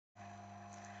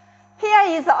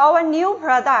Here is our new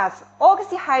product,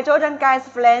 oxyhydrogen gas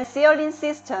flame sealing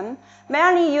system,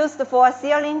 mainly used for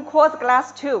sealing quartz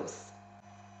glass tubes.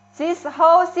 This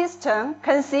whole system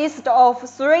consists of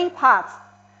 3 parts.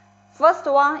 First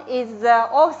one is the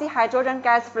oxyhydrogen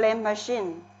gas flame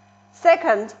machine.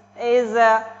 Second is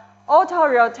the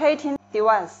auto-rotating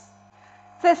device.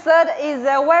 The third is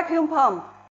the vacuum pump.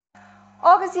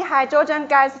 Oxyhydrogen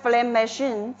gas flame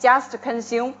machine just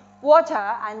consumes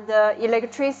water and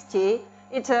electricity.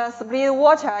 It splits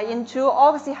water into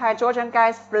oxyhydrogen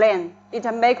gas flame. It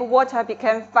makes water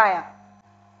become fire.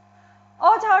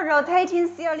 Auto-rotating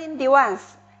sealing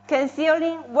device can seal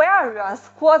various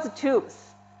quartz tubes.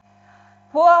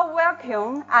 Pour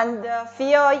vacuum and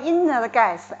fill inert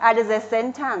gas at the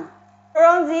same time.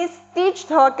 From this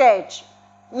digital gauge,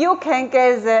 you can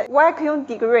get the vacuum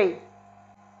degree.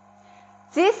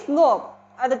 This knob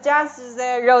adjusts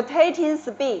the rotating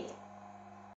speed.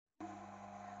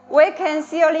 We can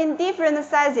seal in different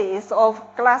sizes of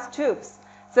glass tubes.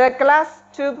 The glass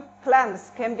tube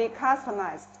clamps can be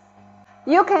customized.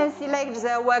 You can select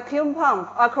the vacuum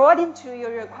pump according to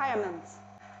your requirements.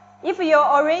 If you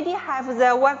already have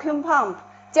the vacuum pump,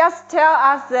 just tell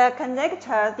us the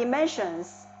connector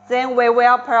dimensions. Then we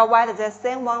will provide the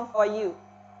same one for you.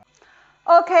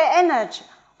 Okay, energy,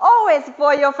 always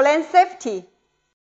for your flame safety.